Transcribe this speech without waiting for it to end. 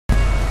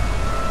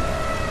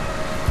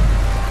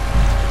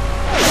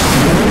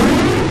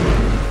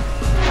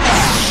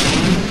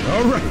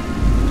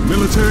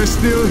shelter is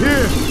still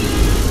here.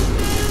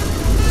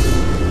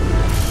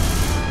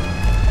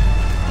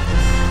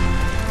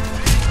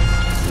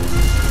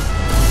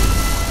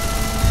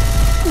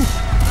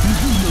 You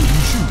know you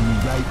shoot me,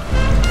 right?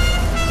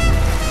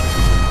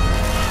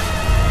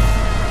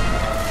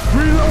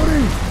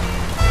 Reloading!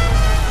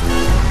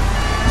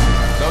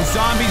 Those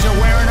zombies are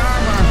wearing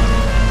armor.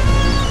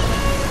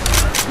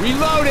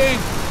 Reloading!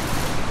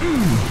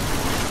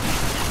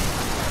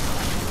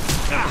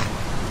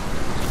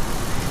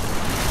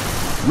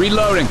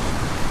 Reloading.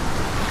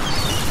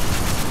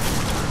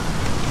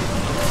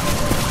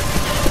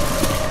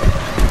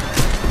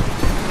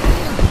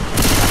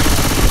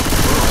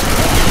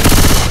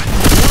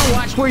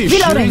 Watch where you're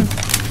Reloading.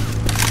 shooting.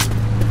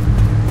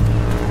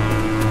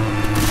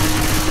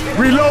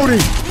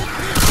 Reloading!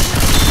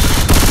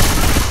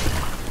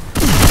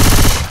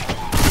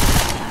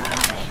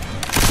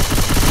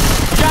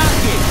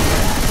 Jockey!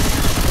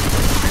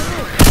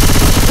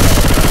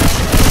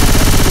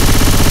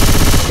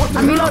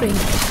 I'm reloading.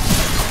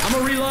 I'm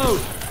gonna reload.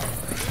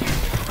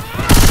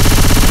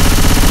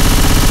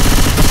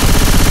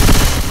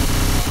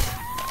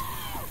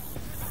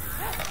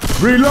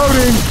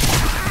 Reloading!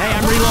 Hey,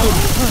 I'm reloading.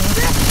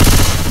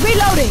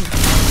 Reloading.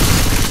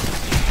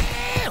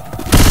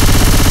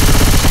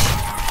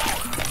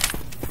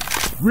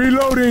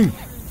 Reloading!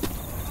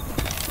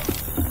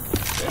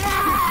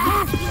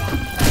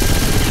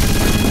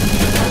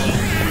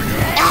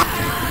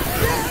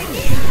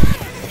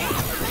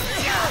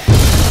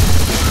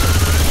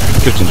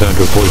 Just in time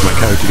to avoid my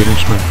character getting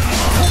smacked.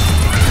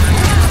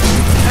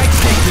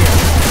 Nightstick here.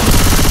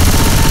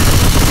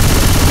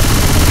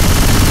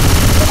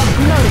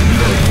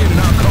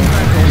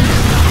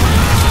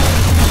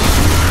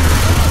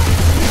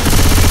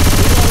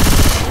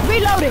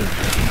 Reloading.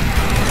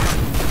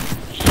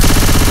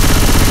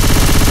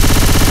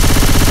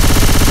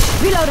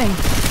 Reloading.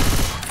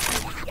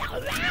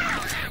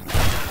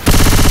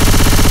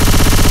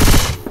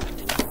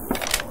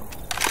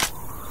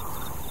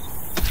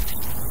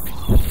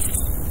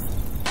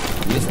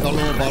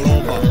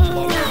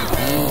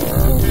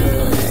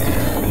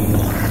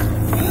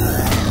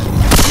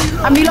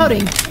 I'm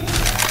reloading.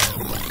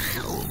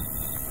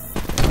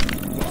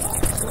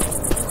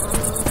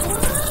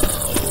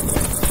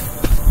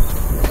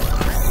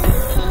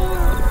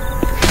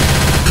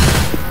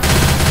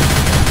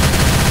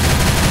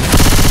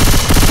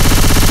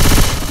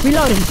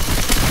 Reloading.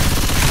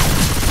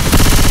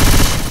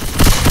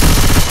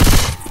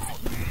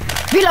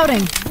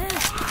 Reloading.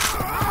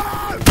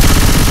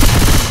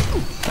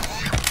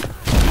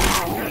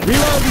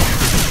 Reloading!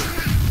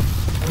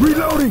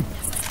 Reloading!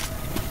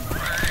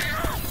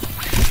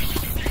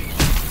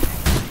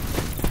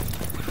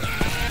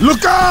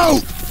 Look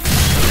out!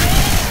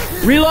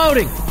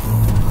 Reloading.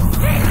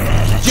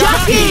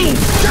 Jockey!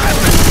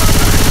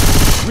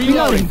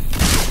 Reloading.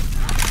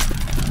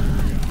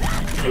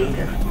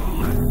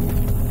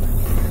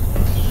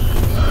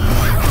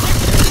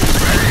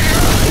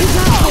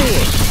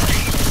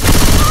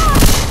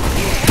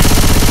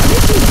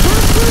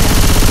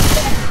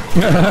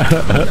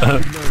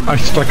 I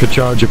stuck a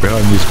charger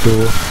behind this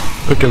door.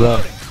 Look at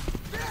that.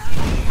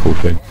 Poor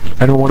thing.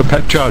 Anyone want a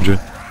pet charger?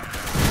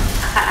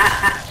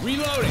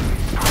 Reloading.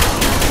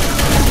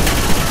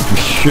 You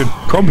should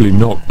probably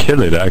not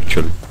kill it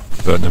actually.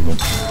 But never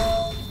mind.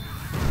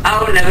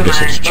 Oh, never I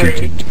guess it's mind.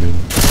 cheating to me.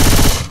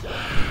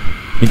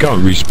 You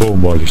can't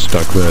respawn while you're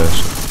stuck there.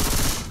 So.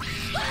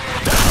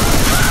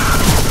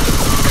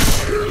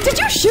 Did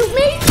you shoot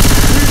me?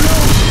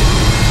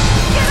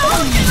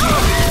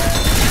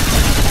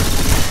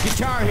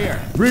 Guitar here.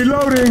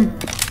 Reloading!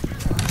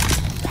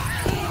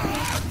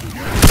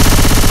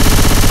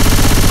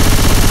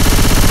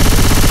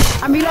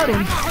 I'm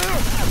reloading.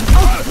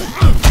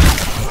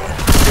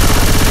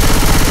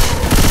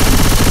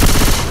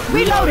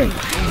 Reloading.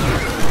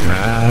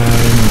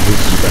 And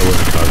this is about where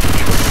the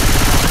cartridge was.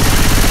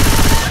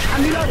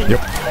 I'm reloading.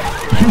 Yep.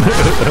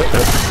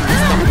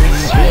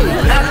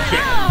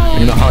 I'm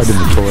gonna hide in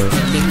the toilet.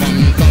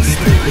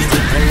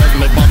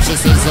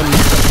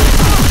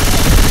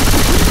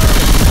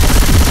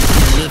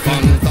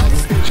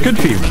 It's good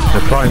for you. A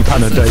frying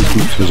pan a day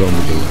keeps us on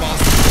the ball.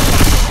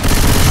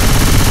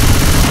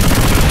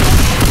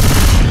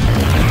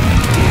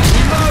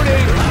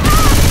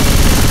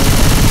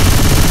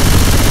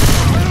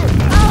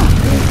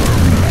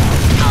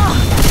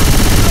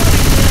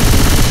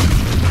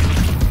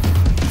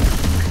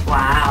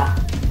 Wow.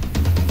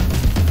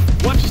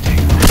 Watch his tank.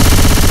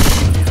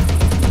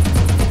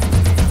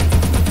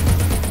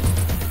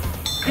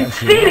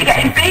 It's really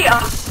getting beat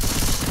up.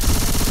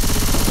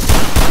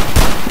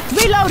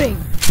 Reloading.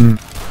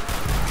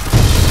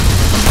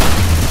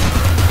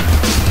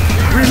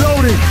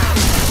 Reloading!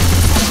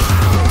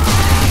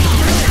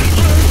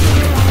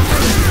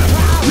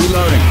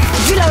 Reloading.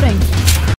 Reloading.